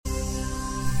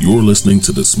You're listening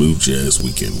to the Smooth Jazz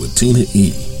Weekend with Tina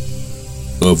E.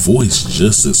 A voice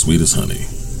just as sweet as honey,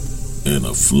 and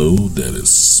a flow that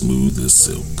is smooth as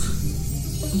silk.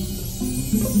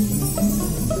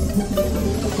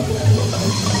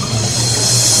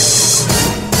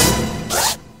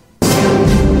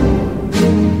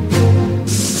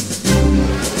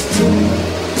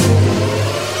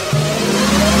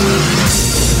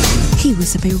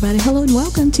 What's up, everybody? Hello and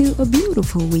welcome to a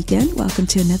beautiful weekend. Welcome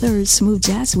to another Smooth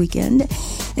Jazz Weekend.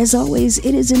 As always,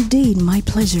 it is indeed my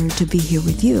pleasure to be here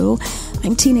with you.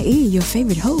 I'm Tina E., your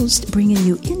favorite host, bringing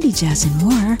you indie jazz and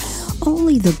more,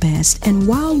 only the best. And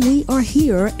while we are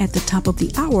here at the top of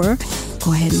the hour,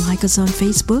 go ahead and like us on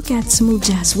Facebook at Smooth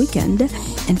Jazz Weekend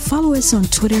and follow us on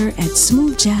Twitter at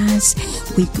Smooth Jazz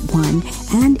Week 1.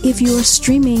 And if you're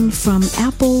streaming from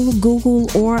Apple, Google,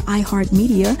 or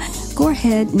iHeartMedia, go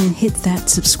ahead and hit that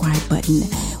subscribe button.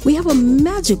 We have a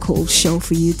magical show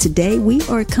for you today. We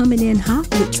are coming in hot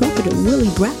with trumpeter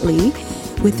Willie Bradley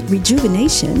with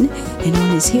Rejuvenation, and on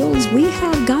his heels we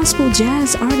have gospel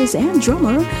jazz artist and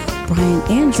drummer Brian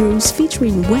Andrews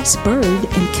featuring Wes Bird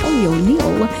and Kelly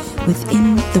O'Neill with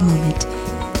In the Moment.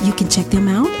 You can check them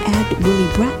out at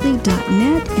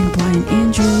williebradley.net and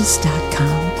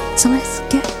brianandrews.com. So let's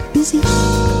get busy.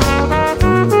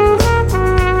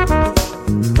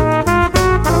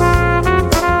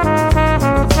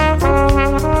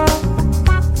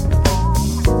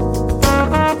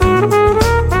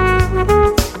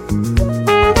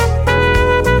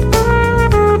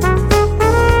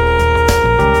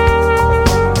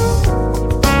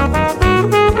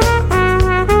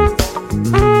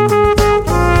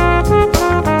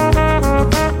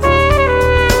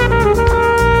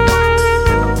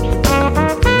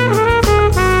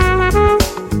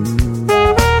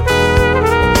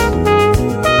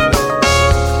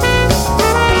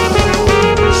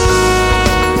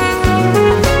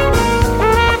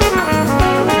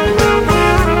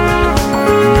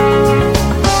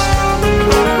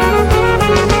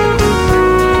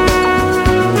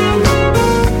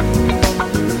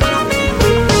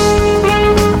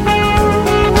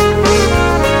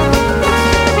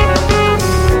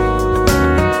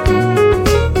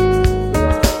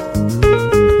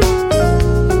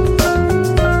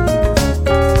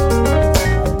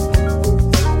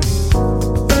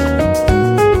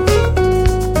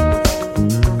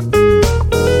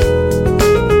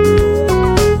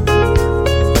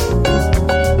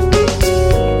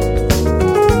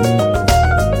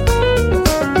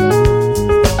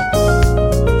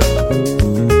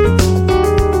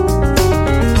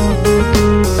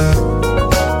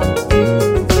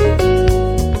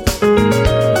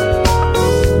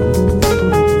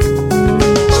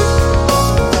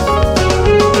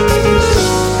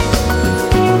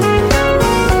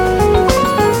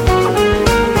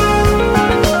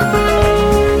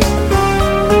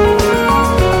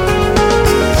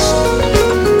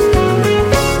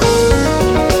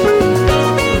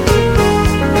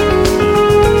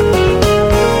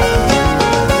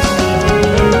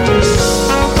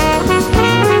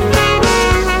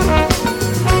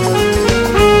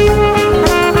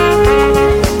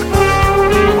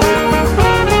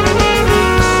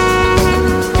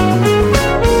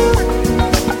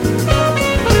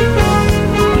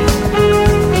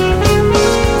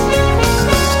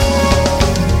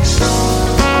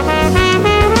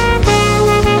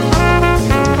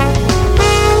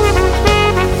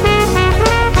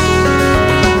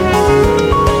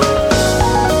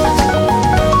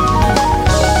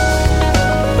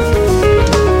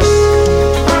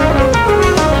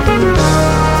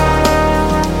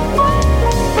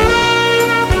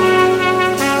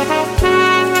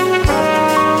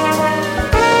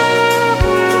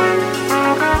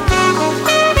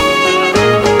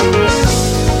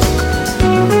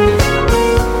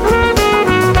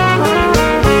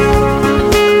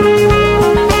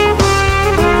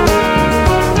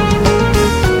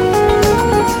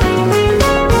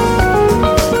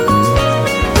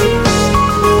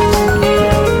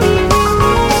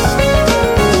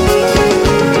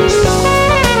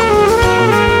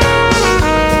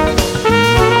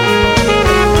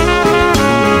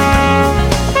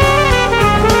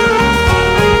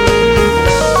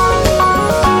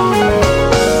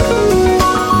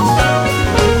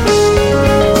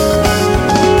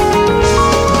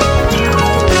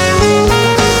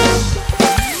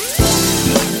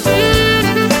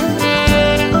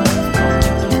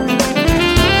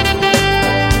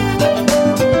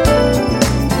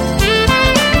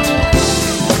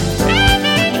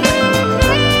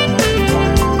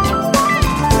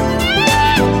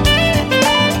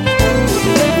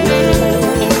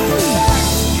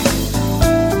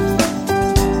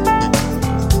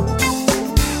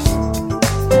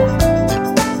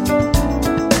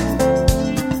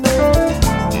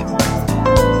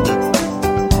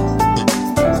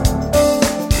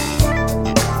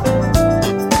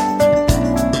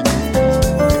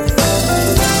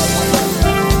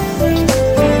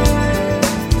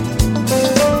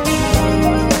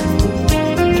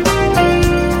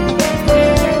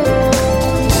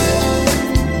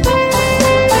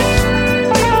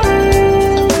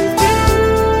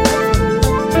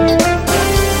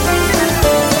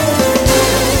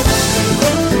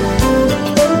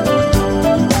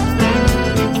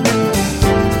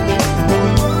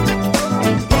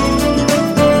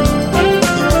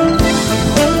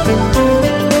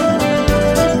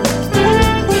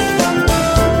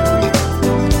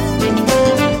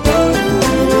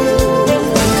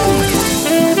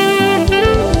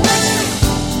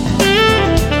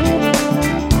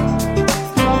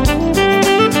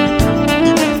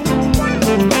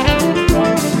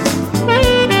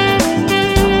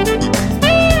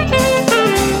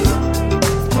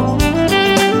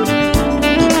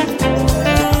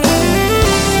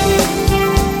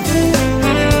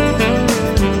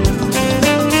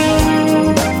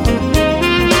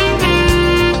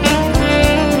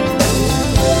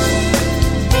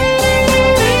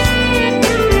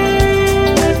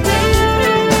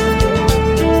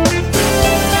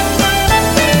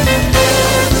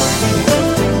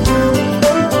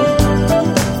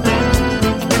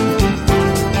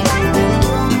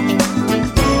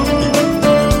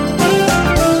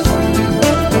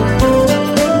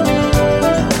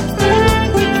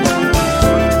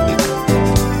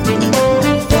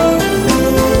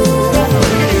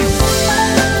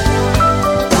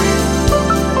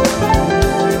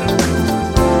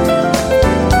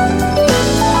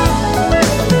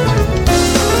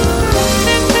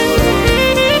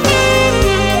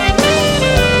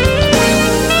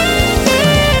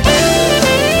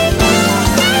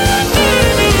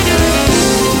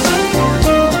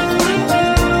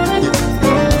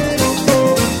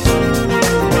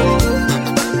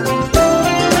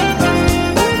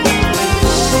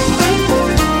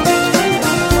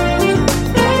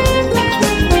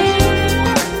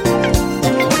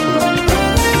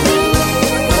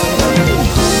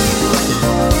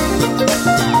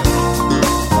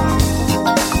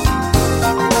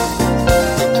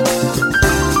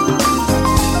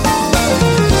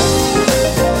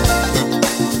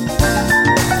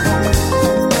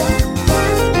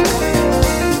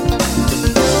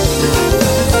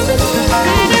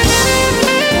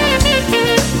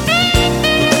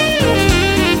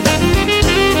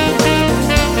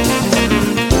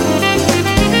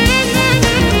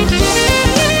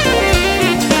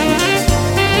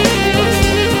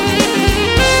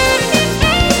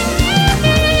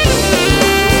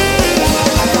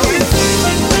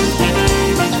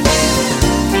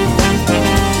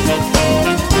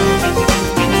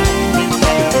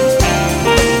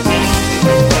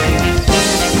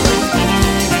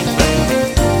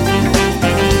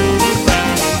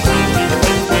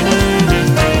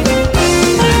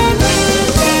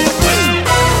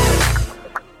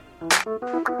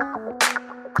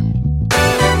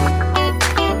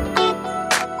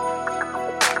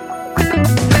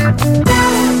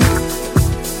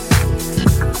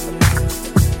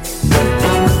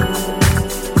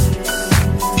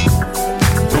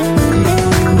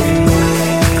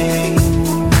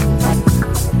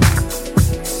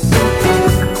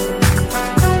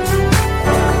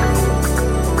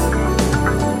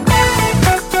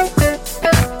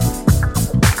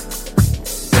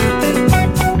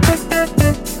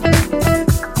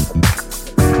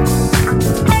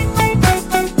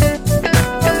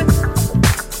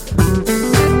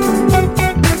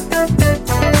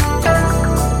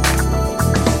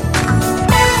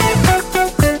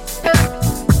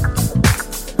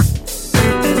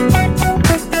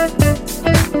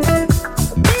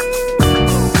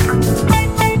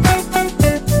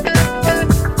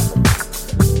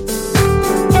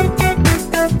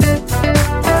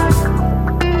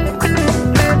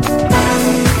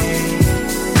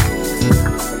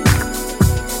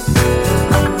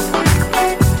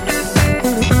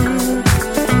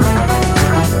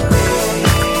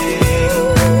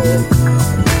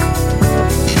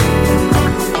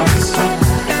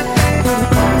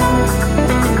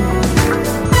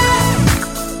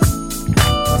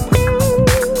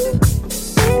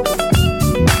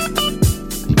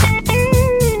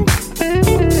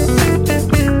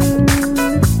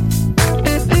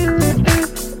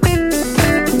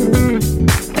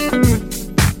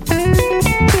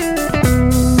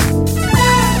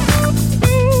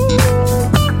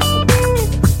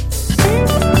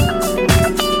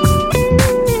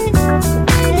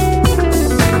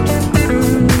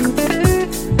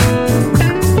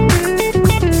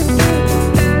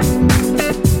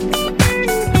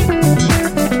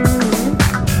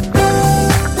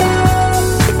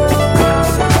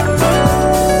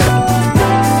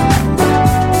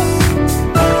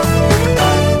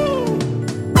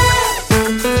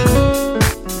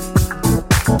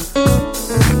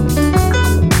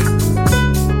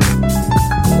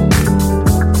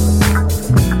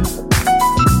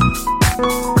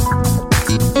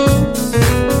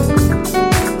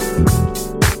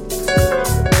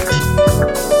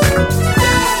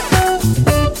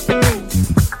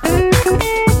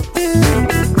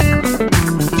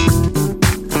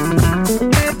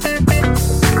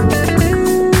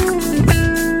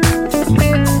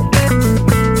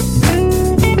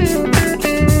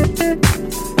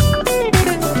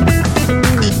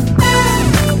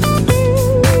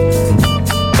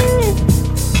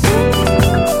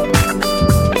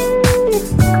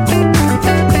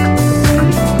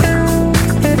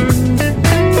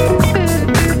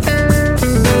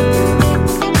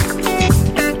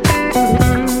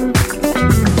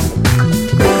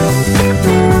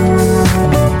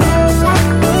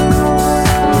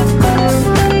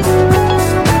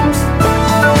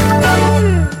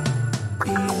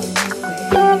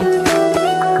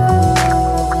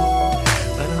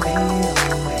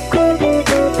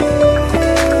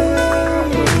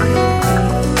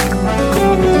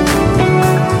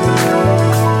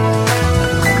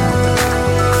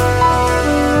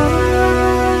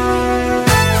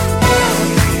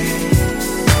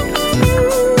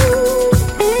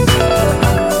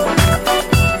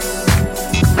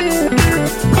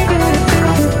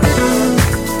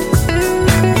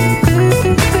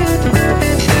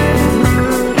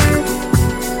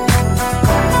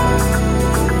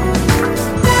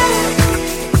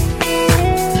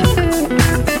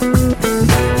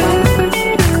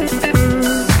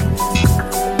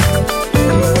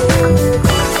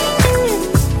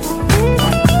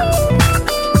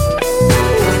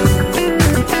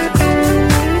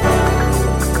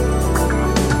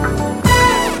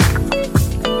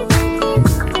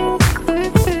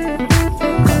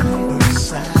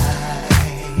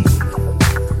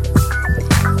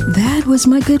 was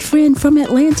my good friend from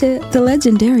Atlanta, the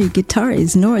legendary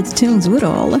guitarist North Tunes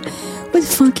Woodall, with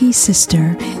Funky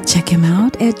Sister. Check him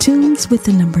out at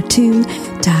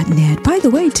tunes2.net. By the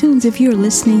way, Tunes, if you're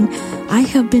listening, I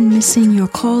have been missing your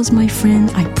calls, my friend.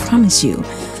 I promise you,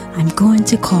 I'm going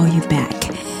to call you back.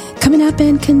 Coming up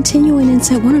and continuing in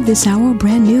set one of this hour,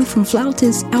 brand new from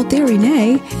flautist out there,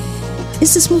 Renee,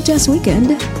 it's the Smooth Jazz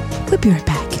Weekend. We'll be right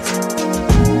back.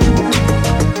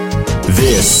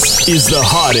 This is the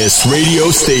hottest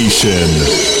radio station.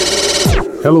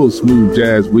 Hello, Smooth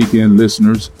Jazz Weekend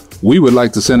listeners. We would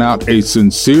like to send out a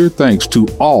sincere thanks to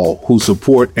all who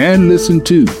support and listen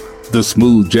to the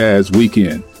Smooth Jazz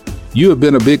Weekend. You have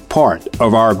been a big part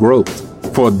of our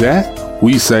growth. For that,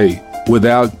 we say,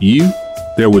 without you,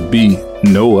 there would be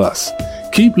no us.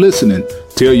 Keep listening.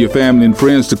 Tell your family and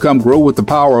friends to come grow with the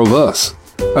power of us.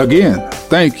 Again,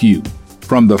 thank you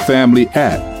from the family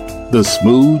at the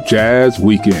Smooth Jazz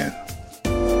Weekend.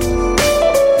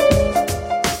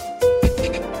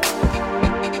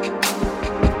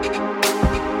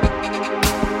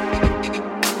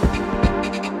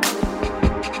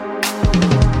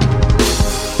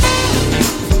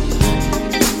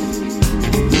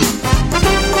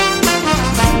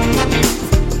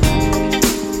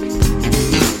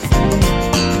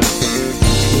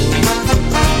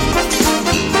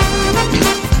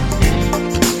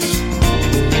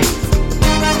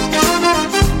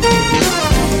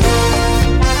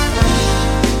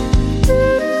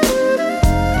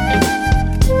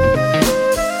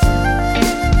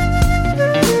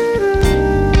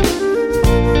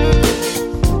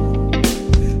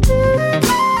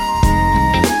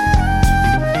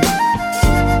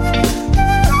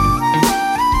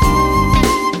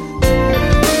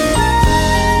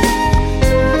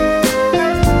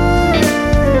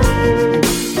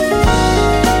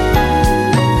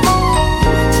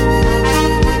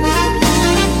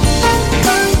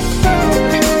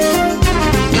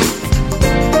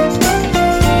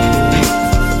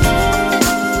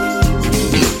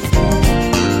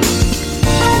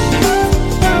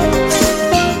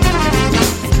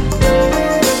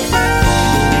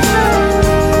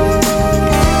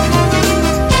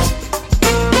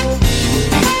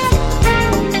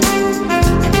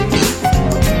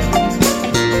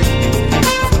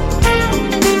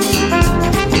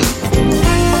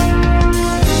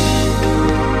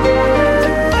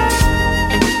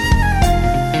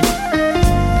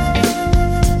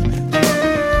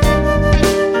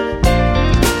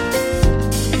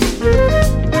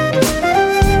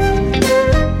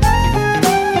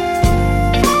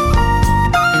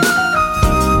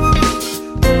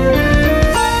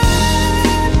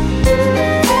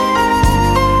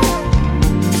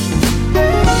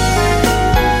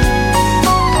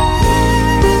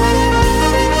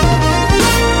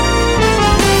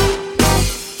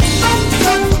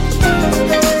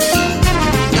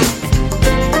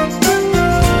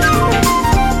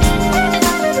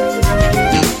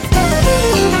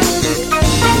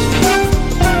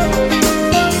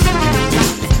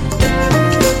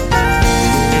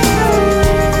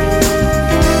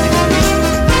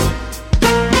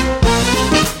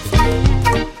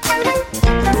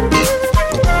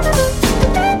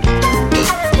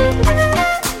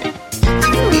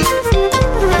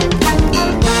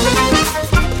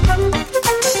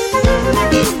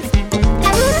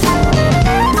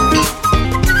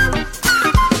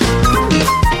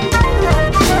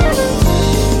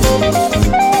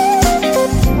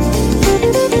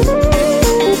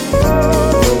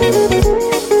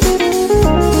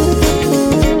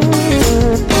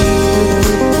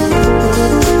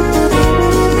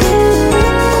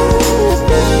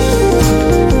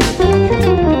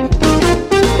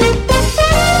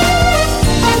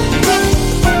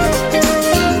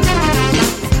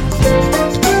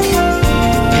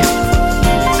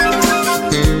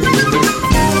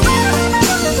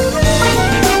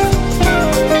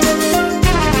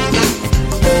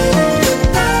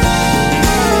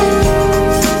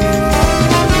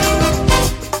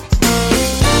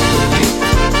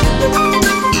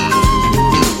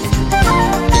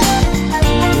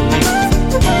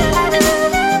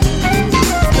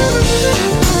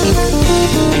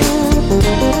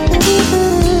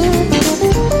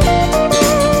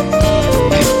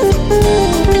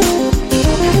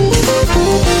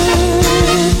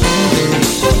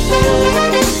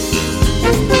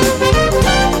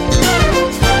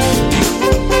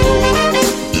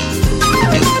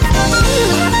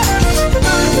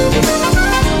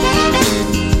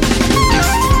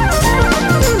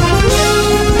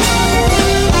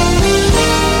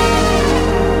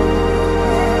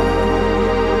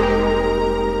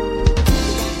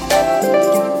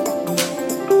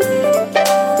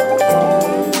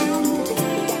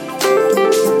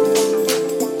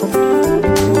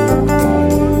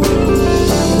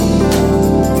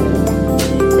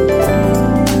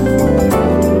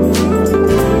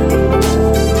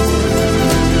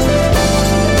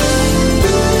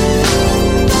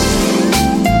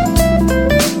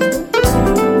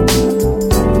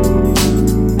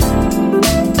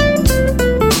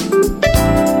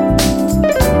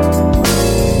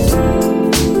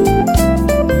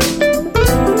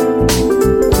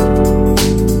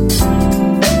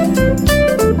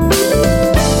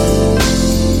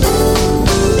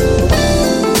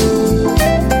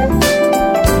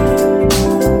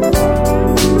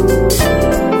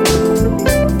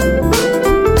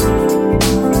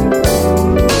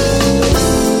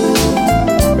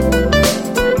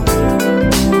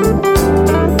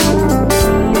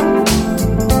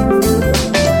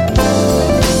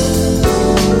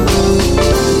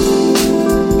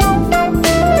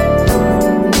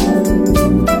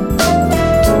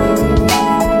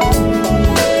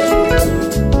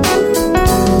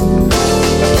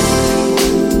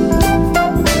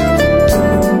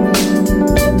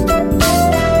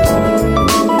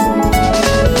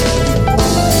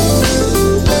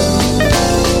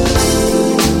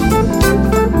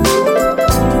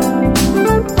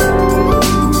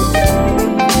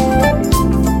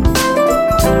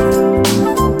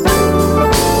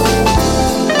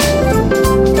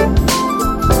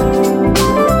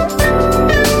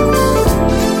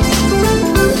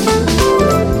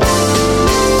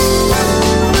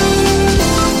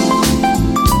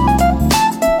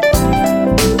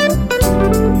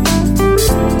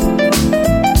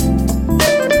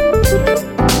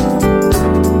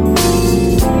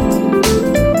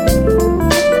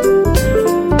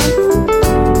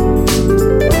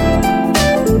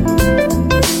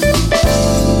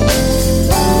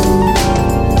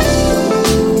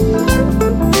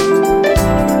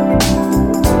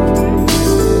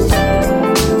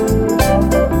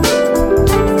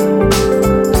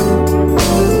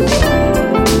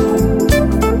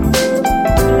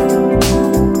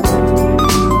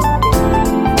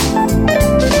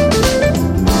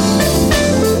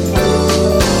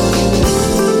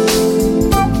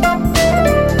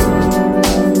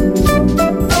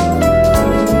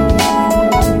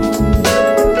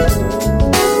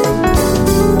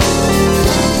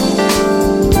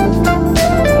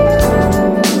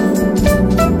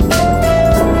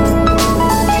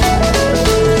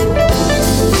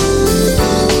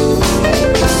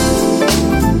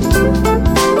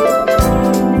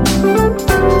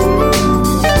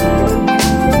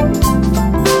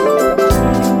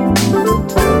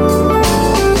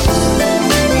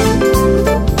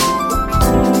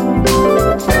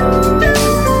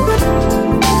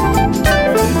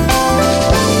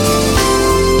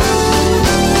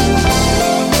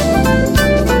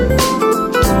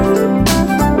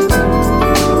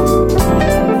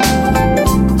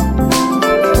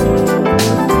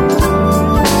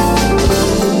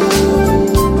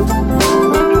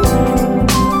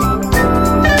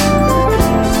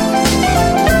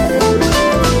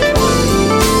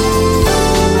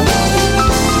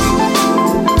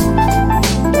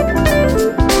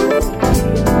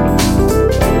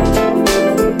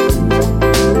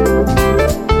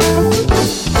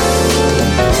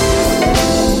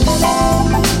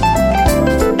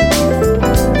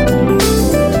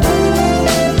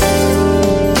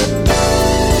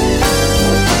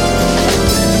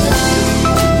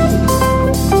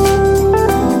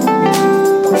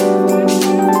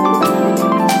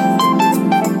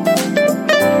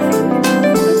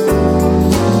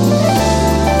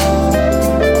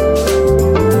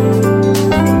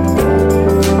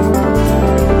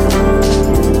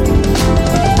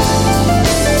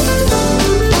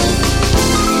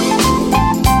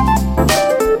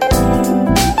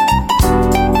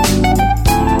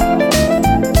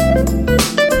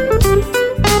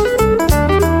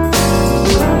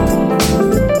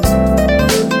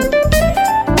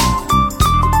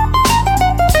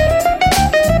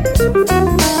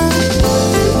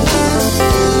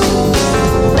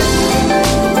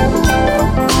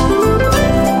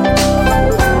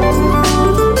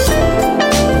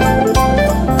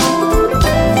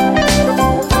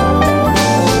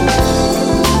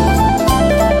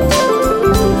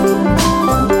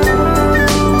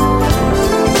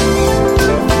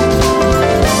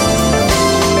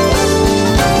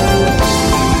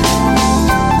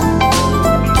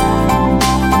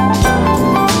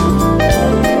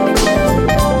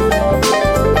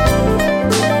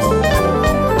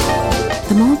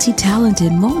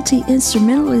 multi-talented,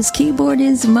 multi-instrumentalist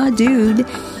keyboardist, my dude.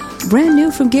 Brand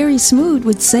new from Gary Smoot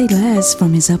with Say Less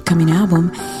from his upcoming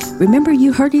album. Remember,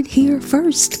 you heard it here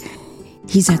first.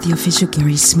 He's at the official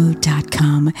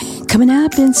GarySmoot.com. Coming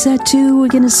up in set 2, we're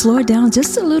going to slow it down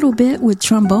just a little bit with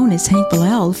trombonist Hank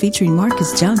Bellell featuring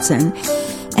Marcus Johnson.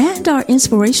 And our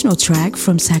inspirational track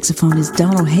from saxophonist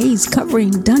Donald Hayes covering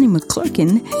Donnie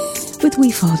McClurkin with We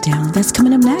Fall Down. That's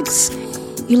coming up next.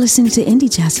 You're listening to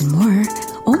Indie Jazz and more.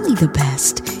 Only the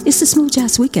best. It's the Smooth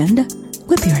Jazz Weekend.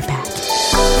 We'll be right back.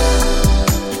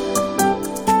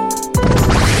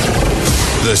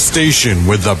 The station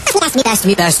with the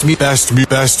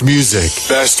best music.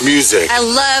 Best music. I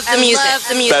love the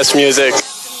music. Best music.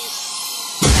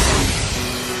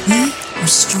 We are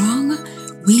strong,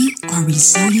 we are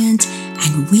resilient,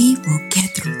 and we will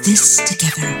get through this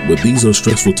together. But these are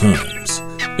stressful times,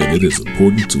 and it is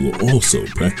important to also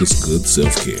practice good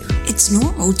self-care. It's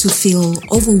normal to feel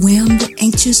overwhelmed,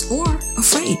 anxious, or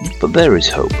afraid. But there is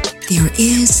hope. There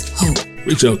is hope.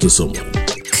 Reach out to someone.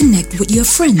 Connect with your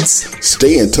friends.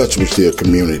 Stay in touch with your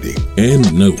community.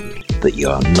 And know that you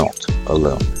are not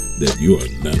alone. That you are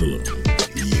not alone.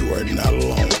 You are not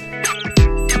alone.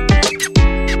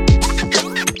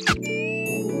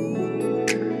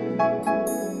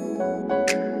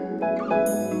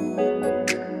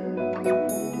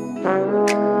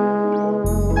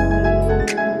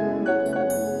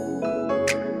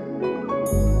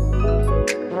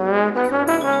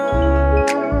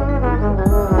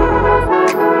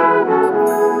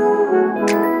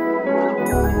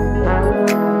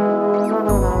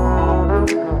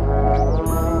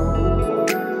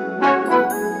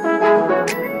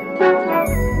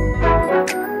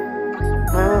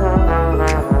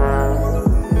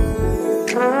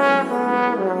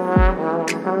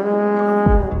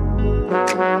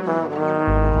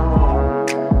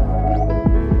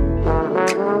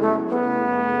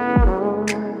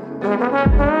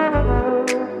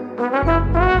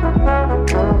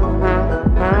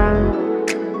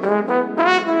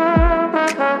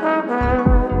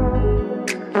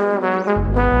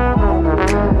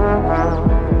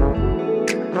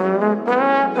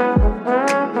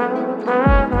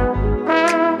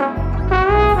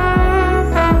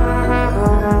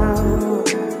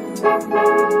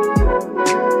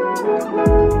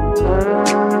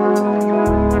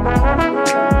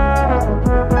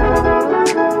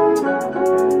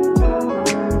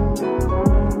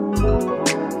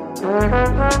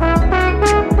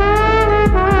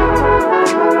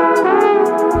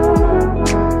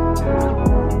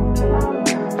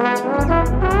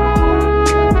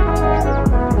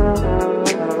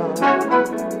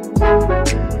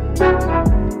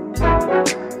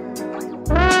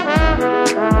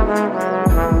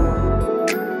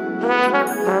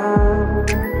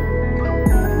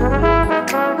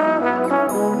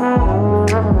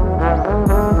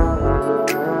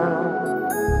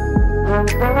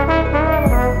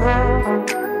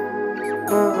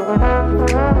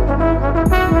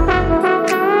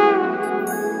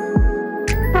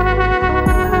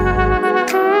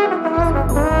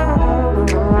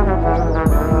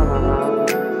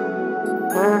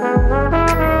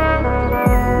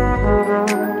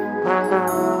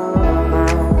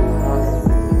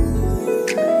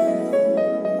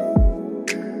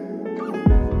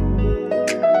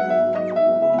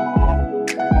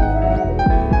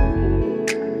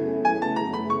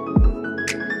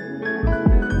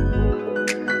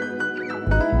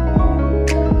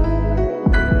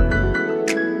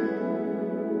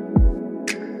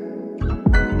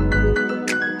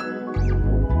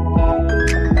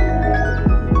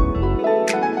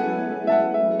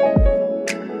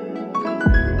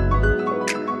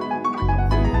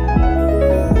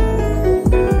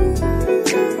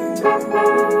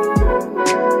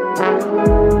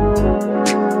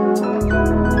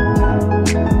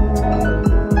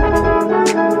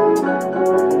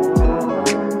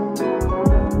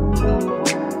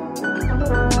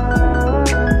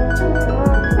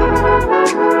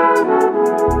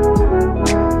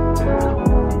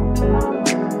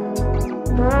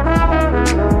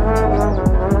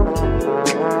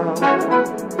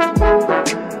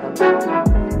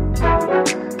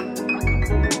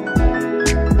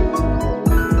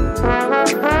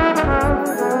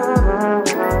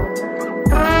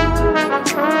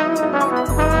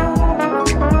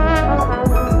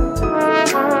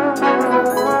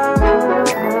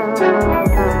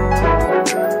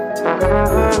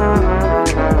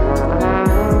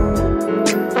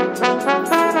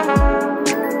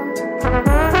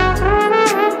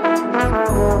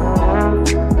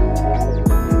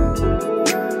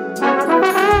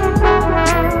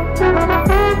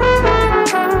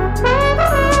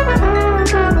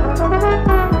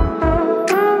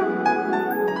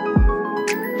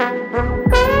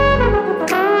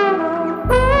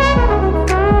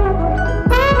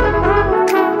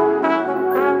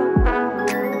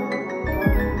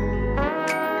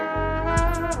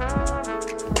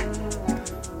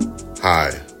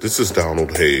 This is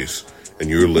Donald Hayes, and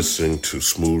you're listening to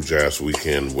Smooth Jazz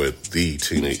Weekend with the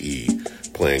Tina E,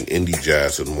 playing indie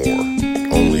jazz and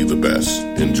more. Only the best.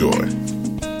 Enjoy.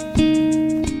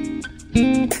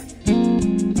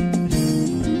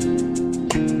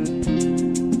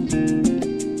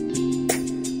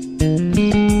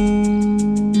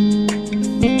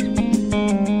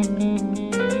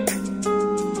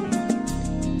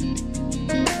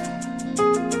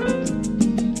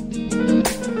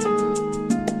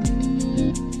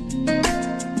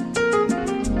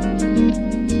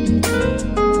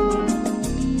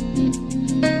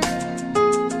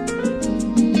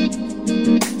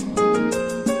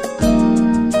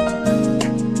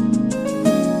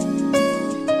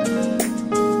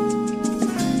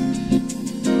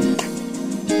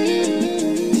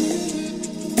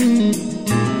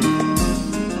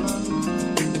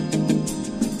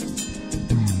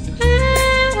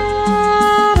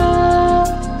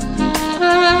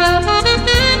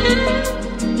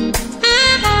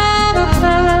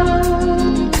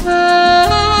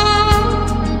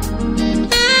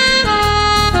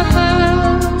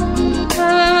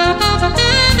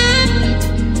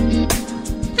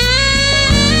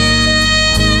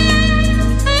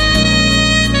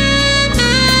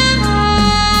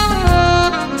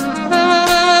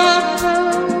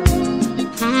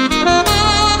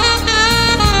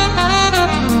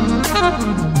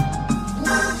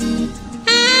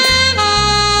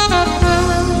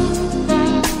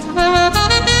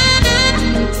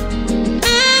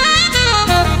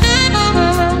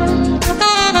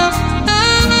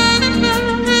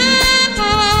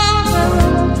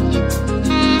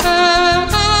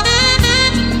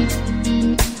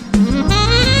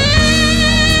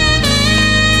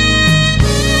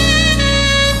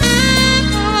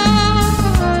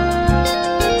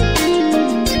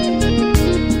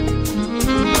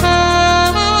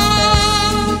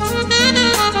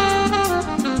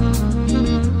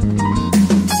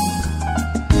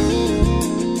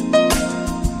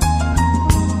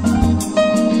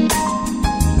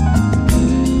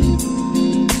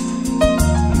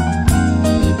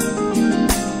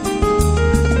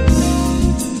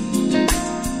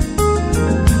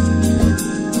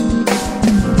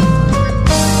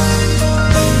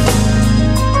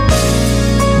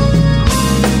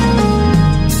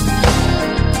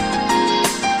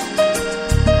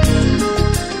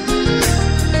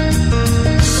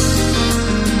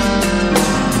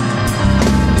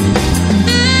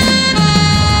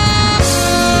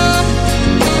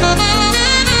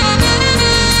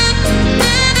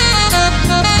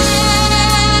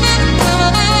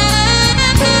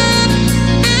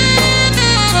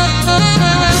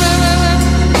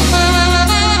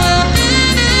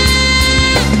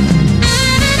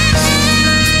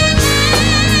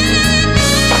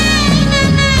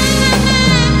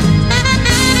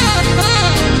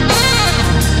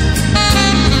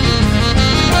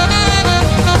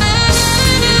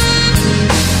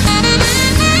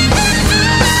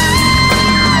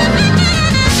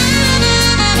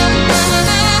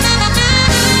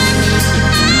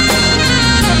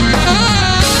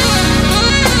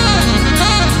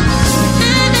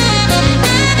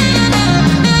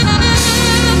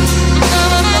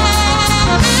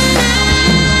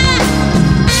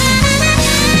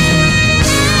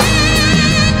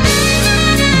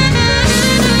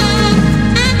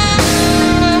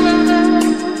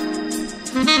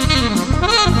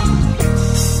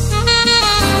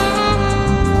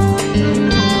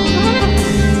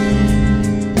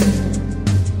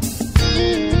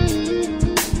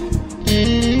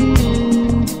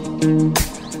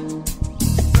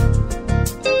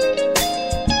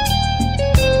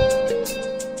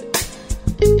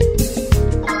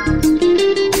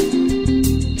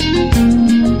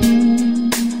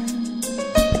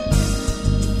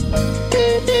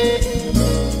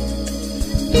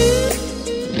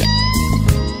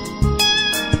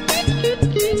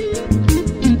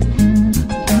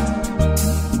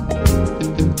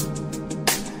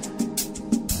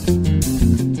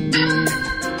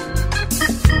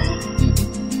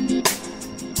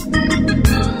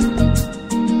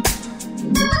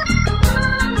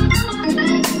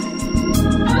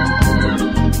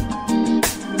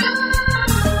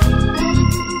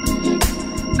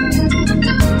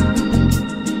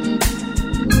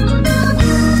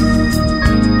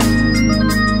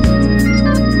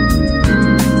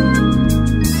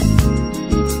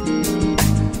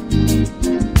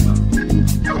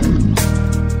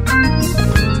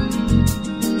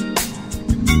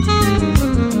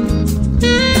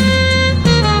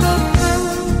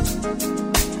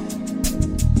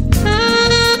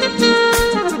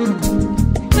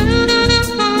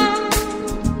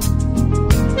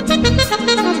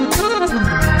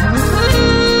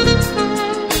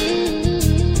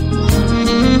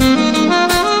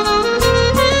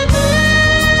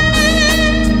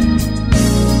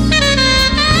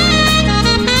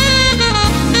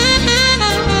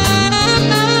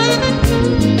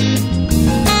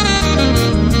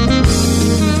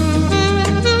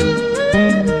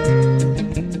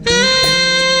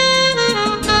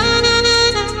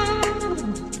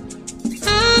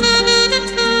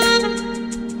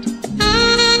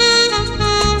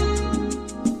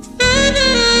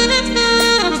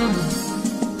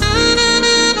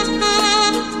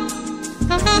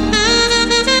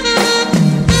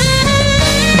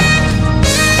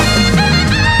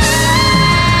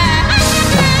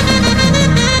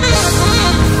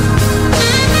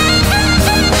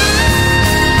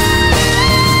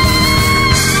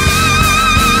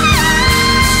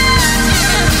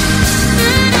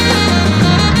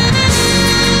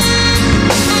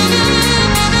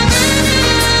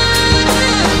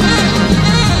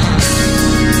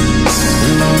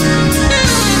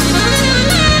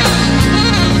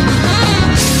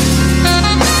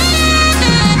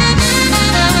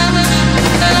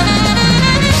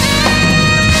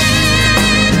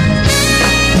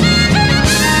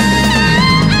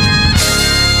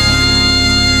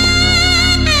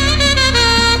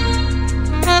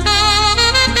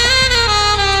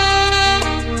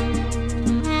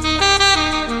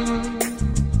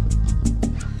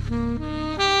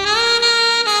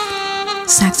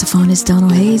 Saxophonist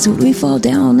Donald Hayes, we fall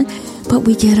down, but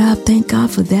we get up. Thank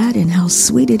God for that, and how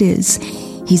sweet it is.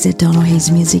 He's at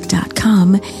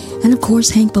DonaldHayesMusic.com. And of course,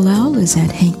 Hank Bilal is at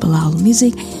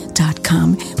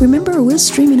HankBilalMusic.com. Remember, we're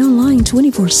streaming online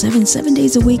 24/7, 7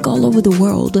 days a week, all over the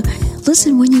world.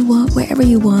 Listen when you want, wherever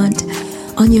you want,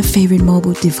 on your favorite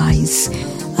mobile device.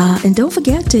 And don't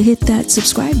forget to hit that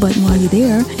subscribe button while you're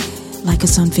there. Like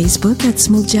us on Facebook at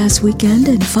Smooth Jazz Weekend,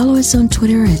 and follow us on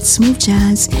Twitter at Smooth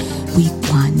Jazz Week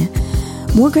 1.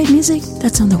 More great music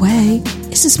that's on the way.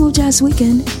 It's the Smooth Jazz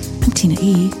Weekend. I'm Tina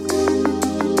E.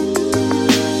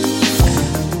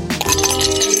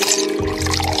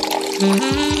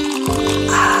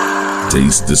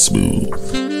 Taste the smooth.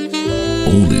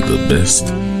 Only the best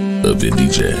of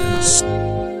indie jazz.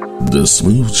 The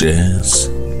Smooth Jazz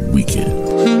Weekend.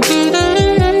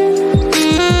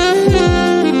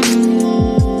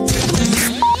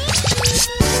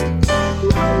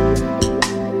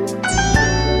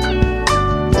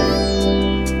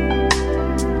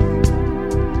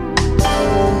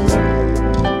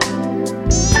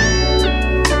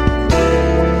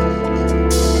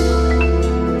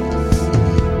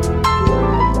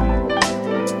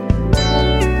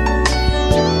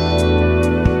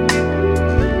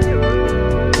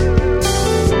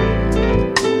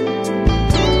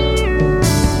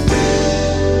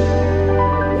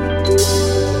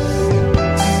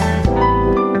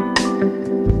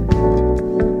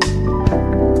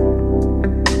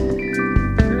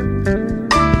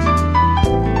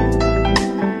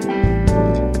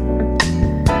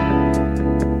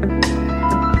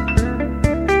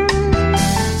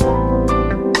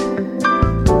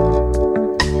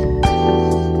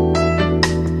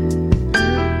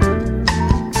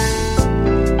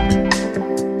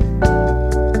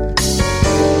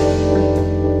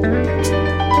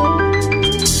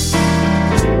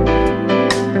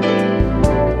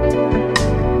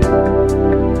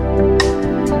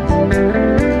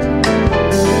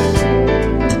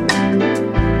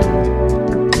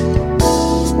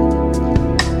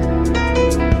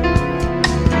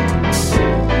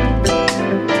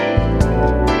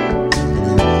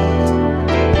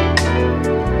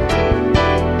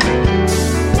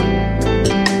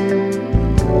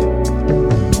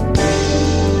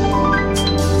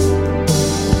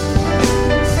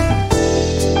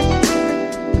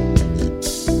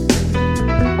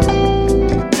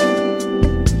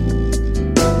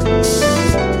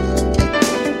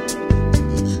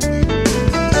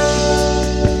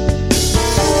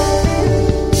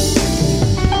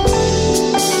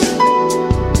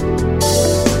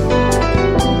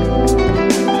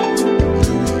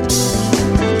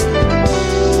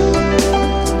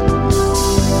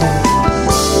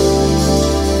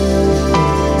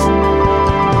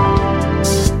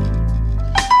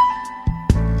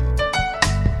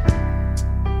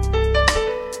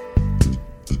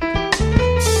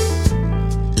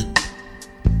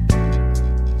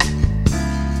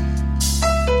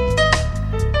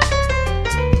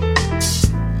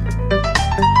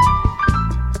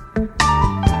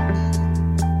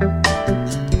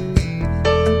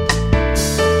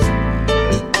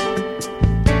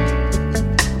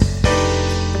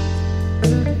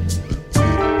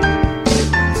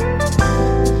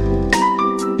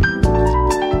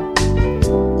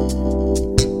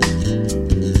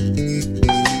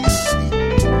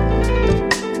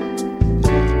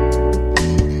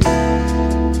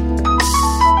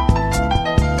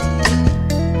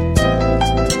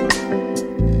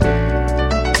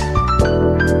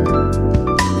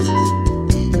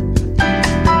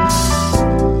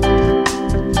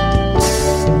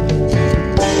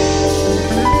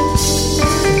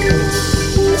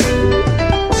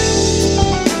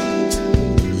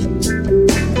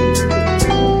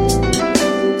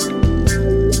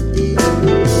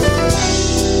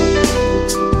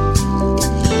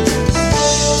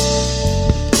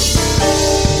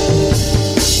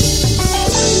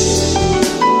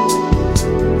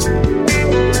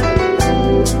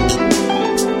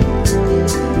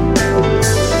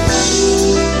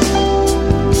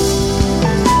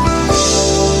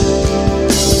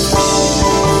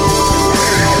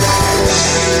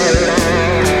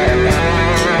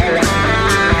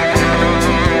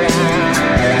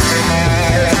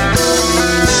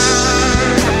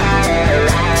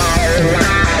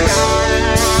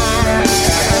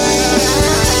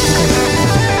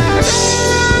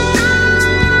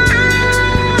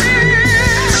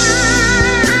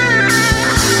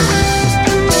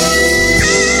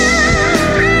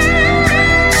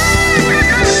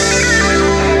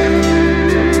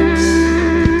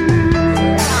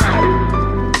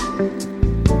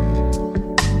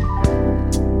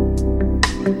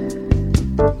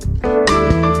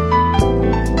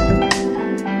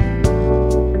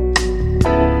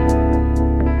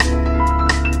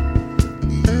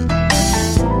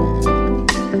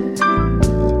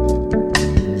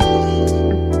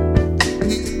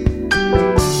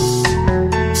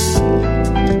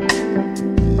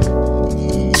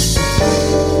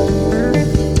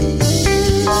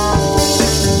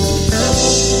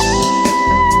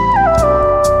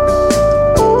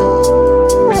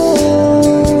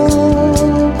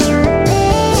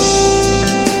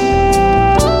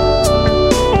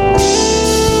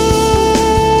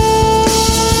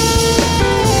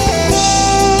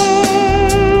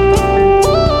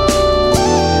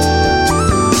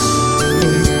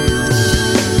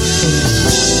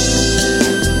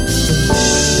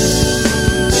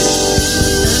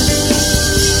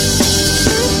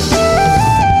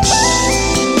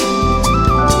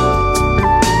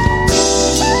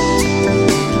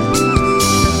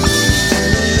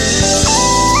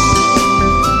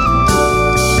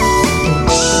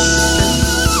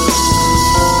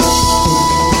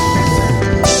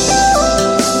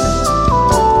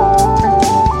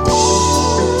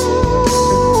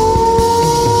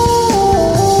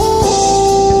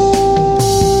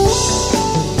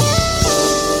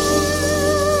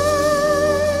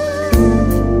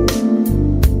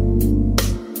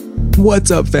 What's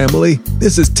up, family?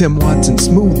 This is Tim Watson,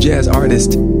 smooth jazz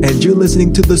artist, and you're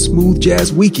listening to the Smooth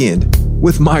Jazz Weekend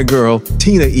with my girl,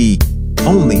 Tina E.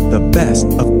 Only the best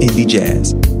of indie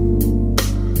jazz.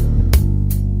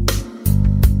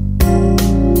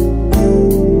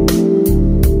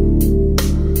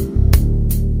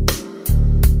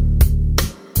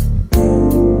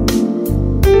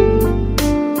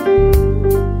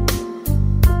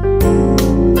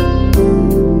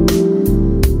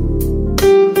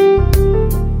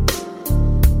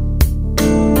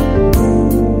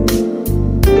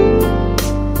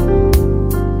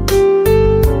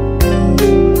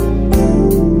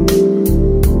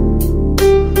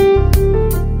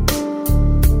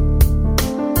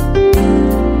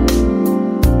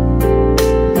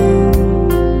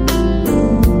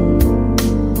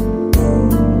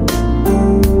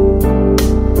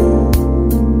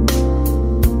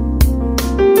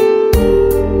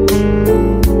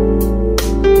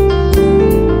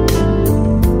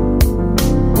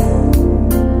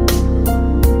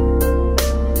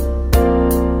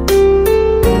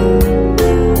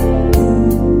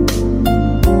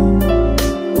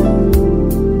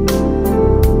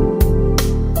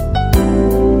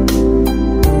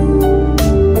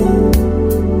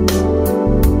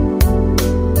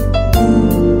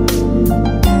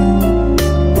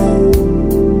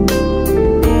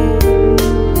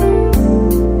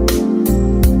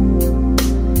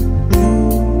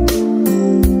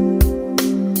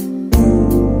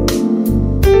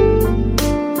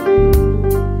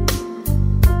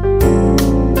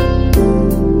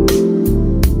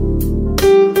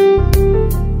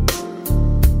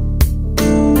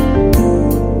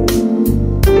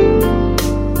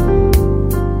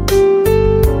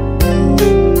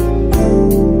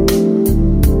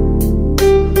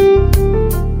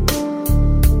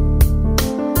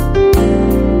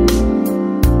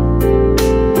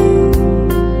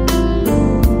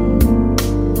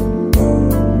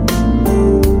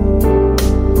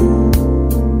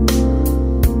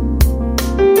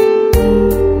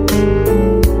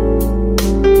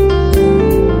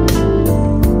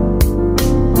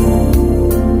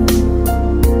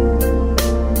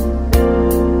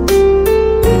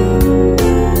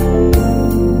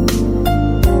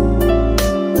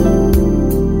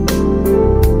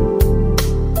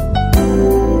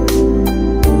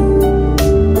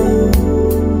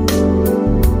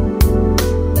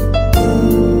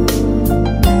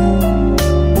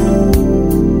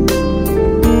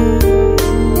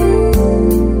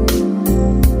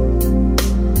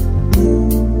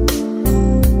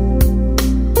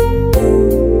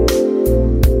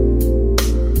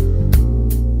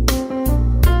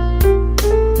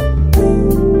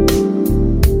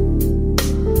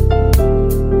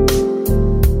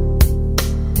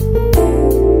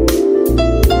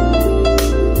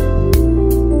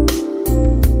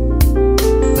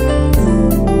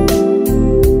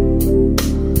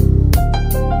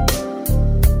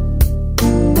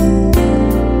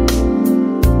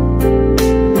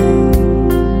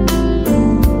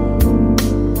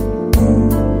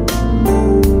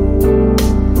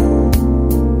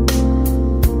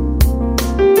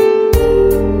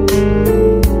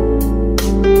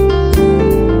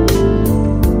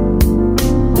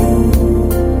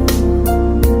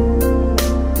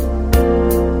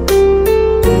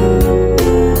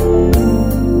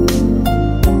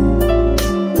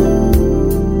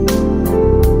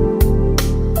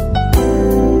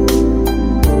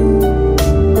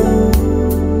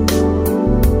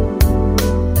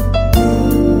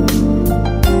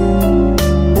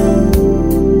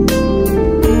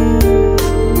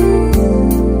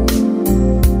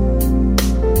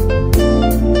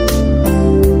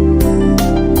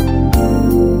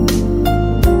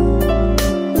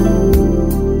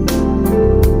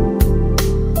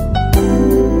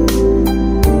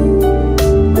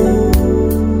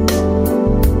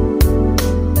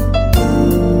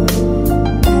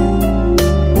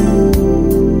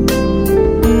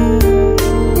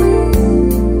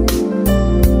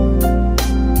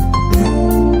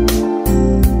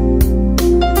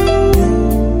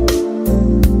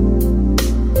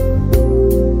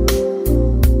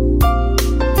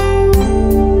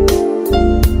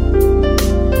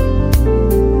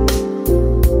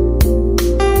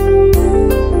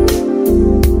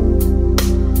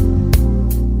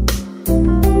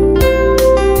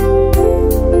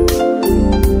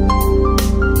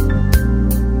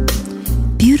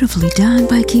 beautifully done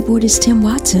by keyboardist Tim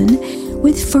Watson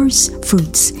with First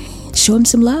Fruits. Show him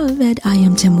some love at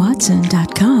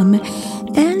IamTimWatson.com.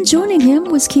 And joining him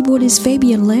was keyboardist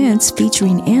Fabian Lance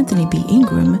featuring Anthony B.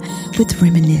 Ingram with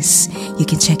Reminisce. You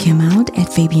can check him out at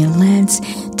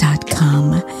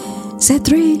fabianlance.com. Set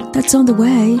 3, that's on the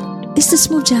way. It's the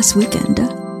Smooth Jazz Weekend.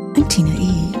 I'm Tina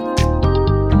E.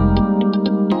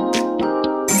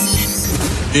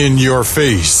 In your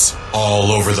face,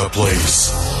 all over the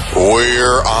place.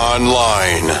 We're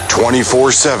online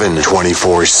 24/7.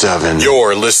 24/7.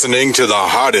 You're listening to the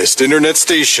hottest internet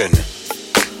station.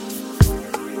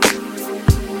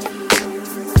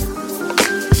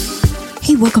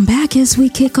 Hey, welcome back as we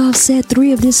kick off set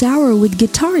 3 of this hour with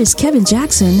guitarist Kevin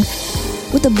Jackson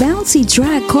with a bouncy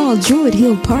track called Druid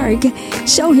Hill Park.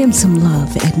 Show him some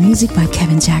love at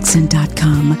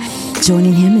musicbykevinjackson.com.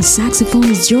 Joining him is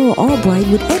saxophonist Joel Albright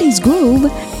with Eddie's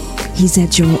Groove. He's at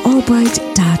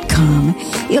joelalbright.com.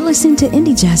 You're listening to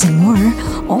Indie Jazz and more.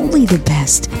 Only the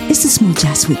best. It's the Smooth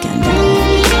Jazz Weekend.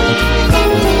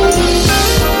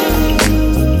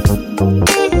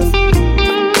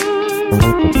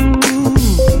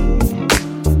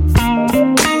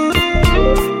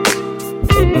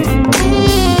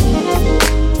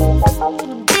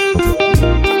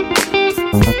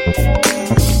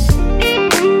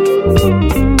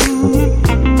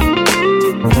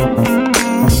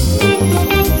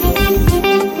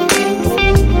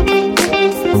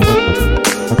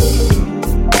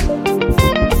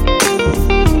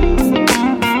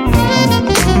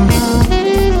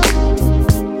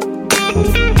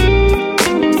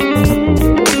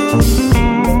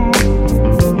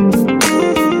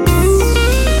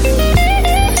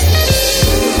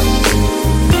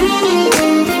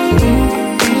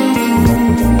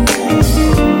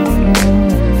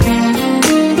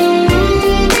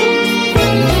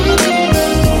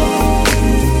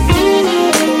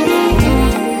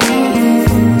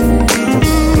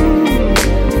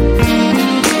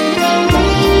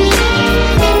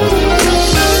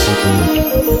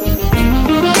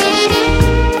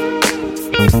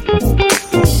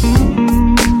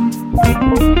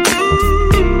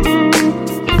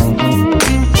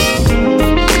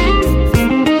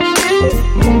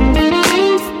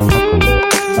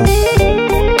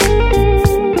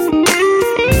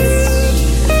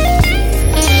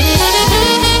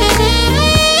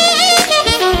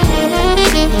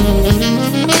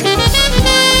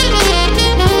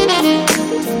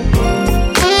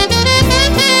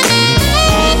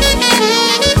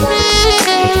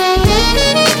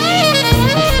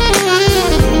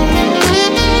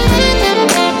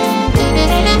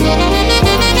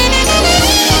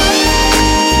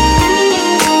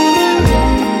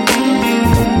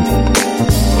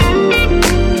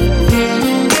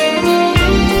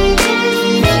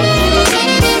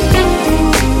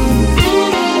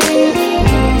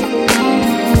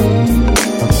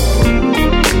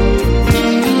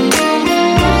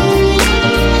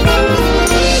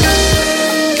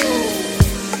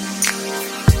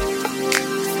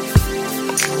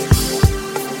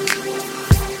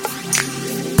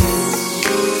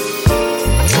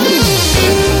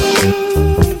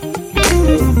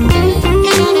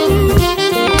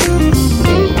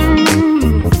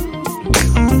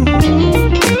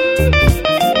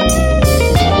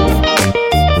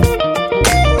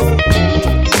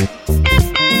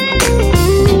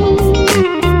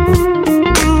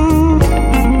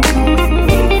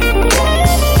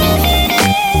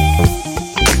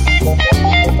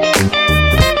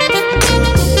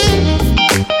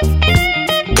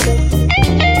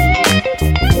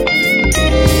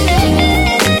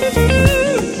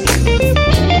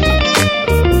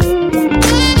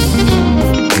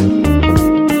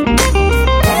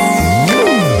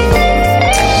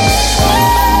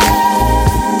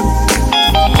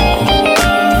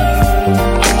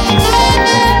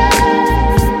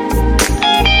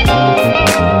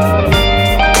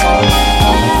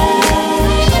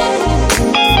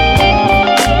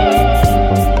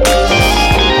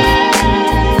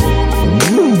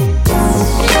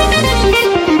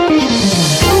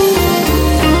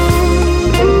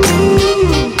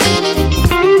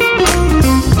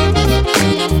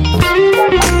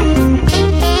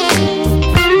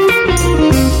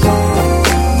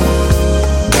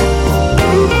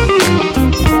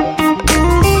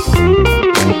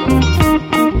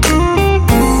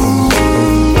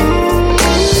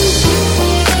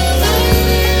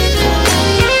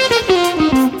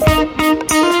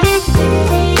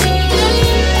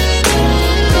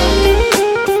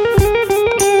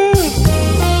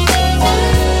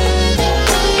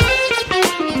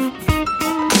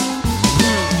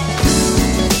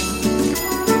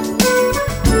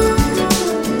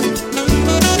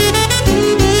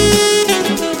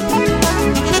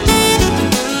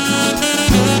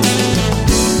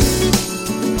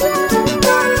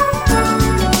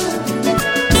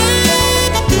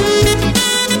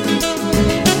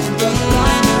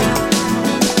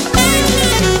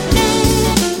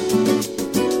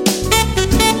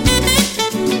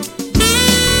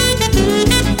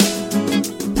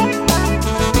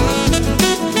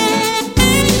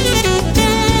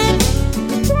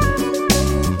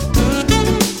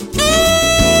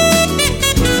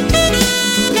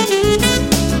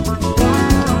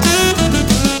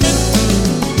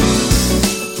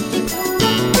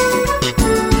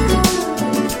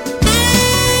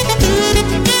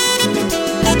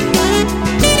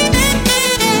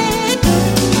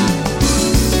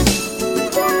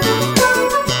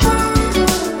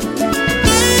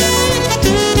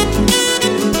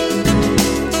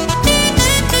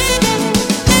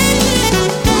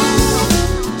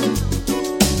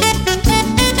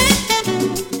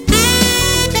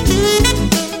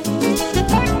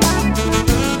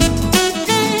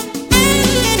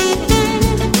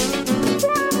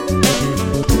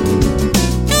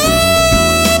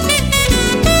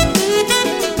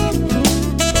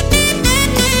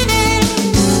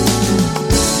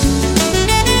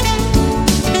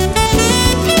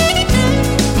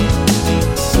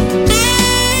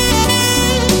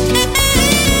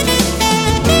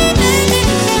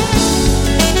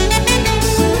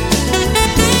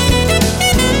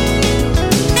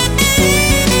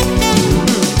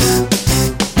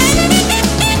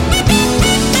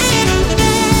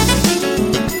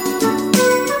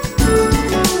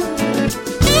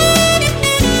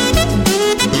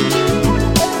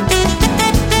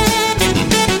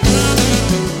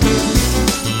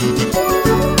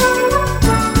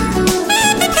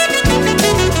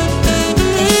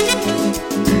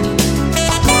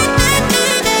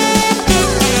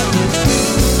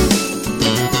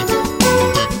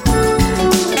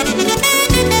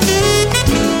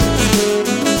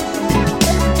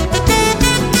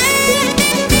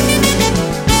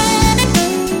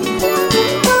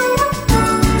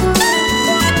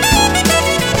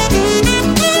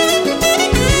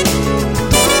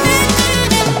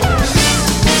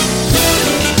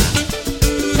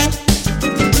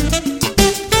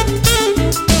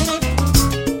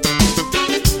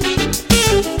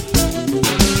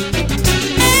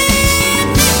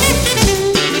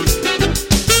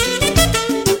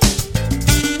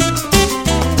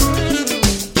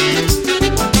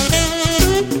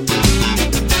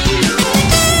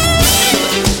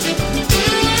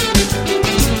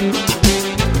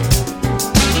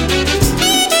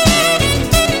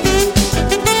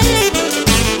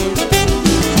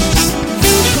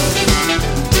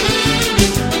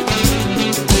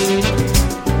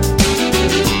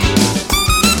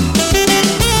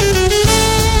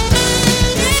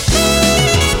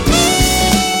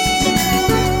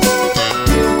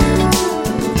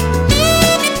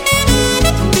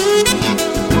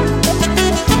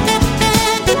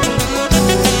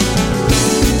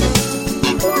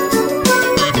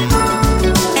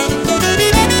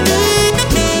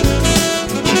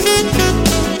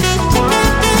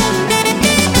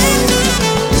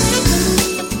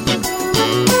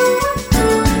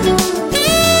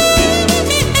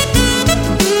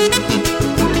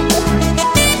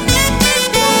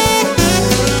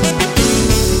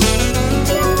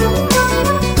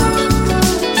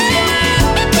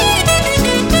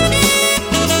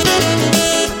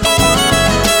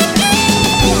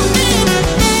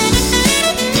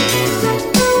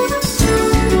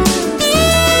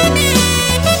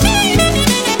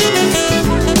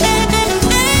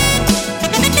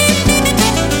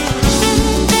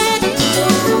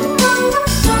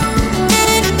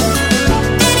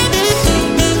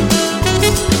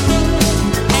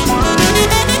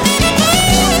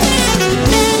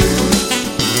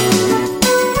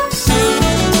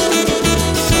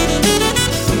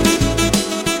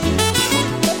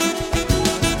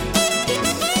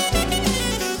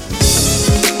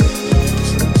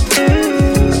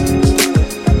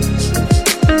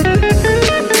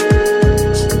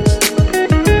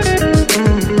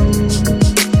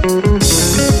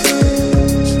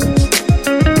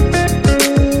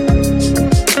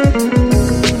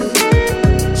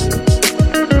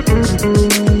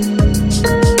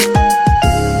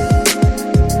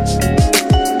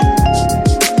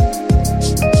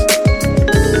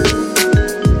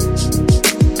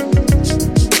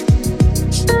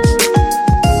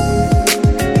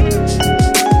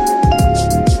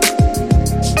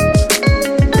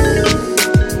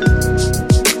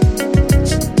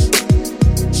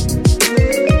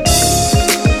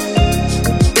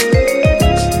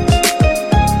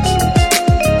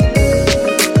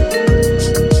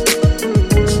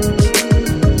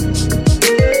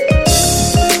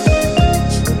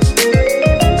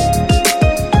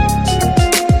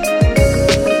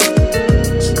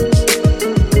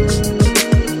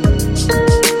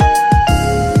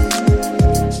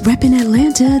 Reppin'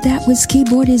 Atlanta, that was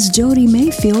keyboardist Jody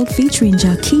Mayfield featuring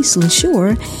Jaquise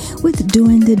LaSure with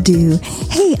Doing the Do.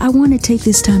 Hey, I want to take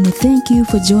this time to thank you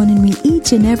for joining me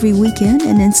each and every weekend,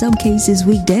 and in some cases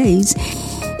weekdays.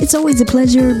 It's always a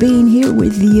pleasure being here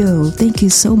with you. Thank you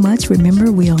so much.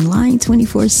 Remember, we're online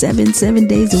 24/7, 7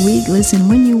 days a week. Listen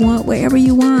when you want, wherever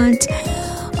you want.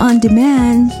 On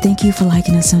demand. Thank you for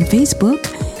liking us on Facebook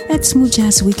at Smooth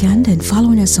Jazz Weekend and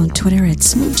following us on Twitter at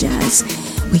Smooth Jazz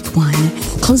Week 1.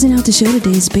 Closing out the show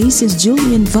today's bassist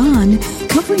Julian Vaughn,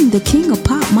 covering the king of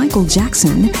pop Michael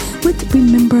Jackson with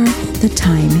Remember the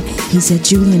Time. He's at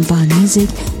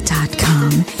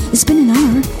JulianVaughnMusic.com. It's been an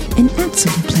honor, an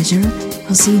absolute pleasure.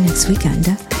 I'll see you next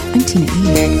weekend. I'm Tina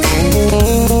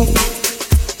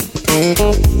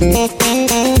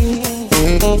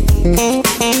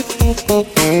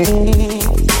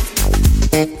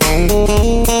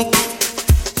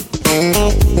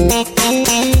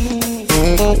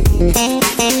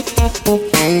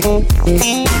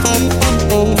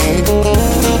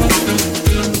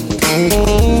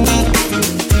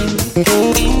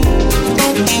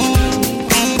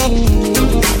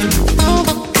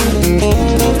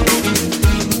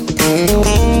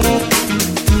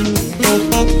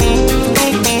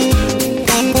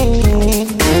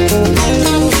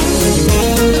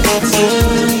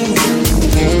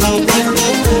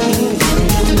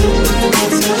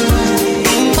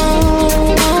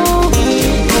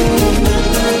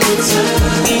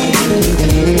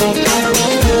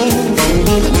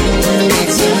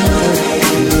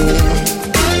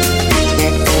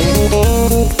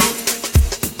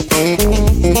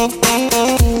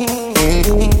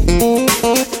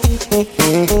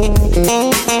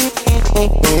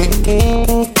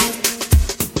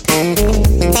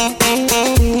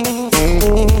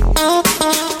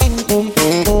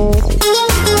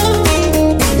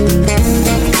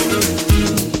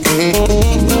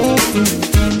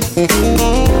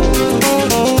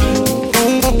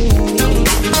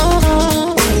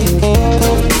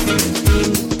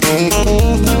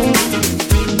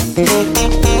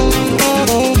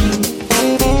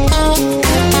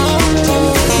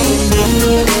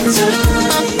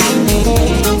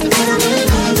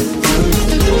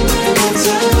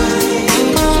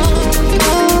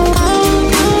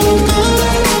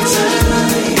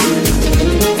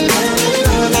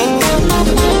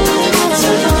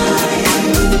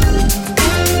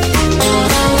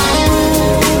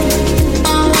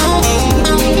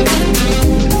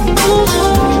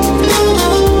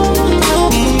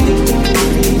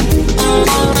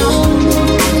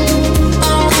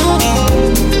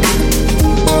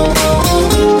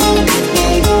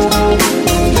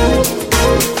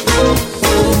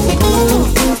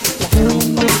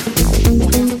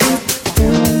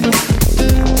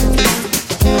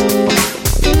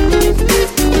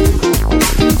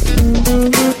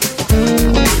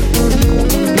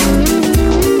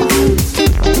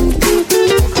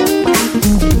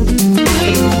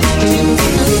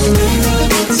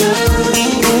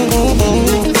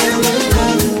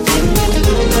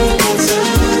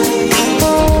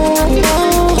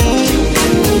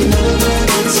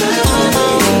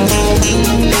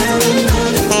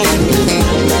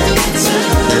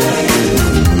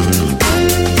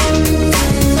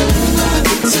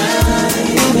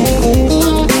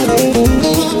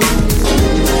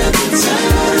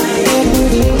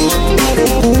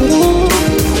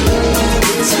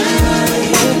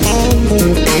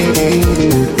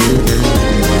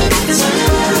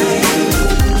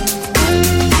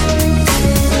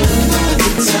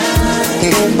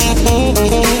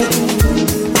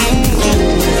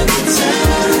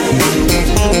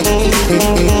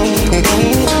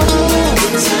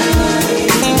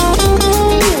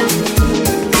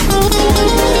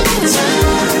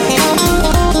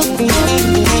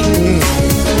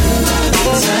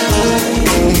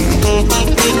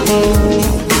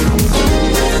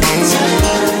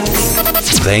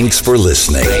Thanks for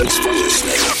listening.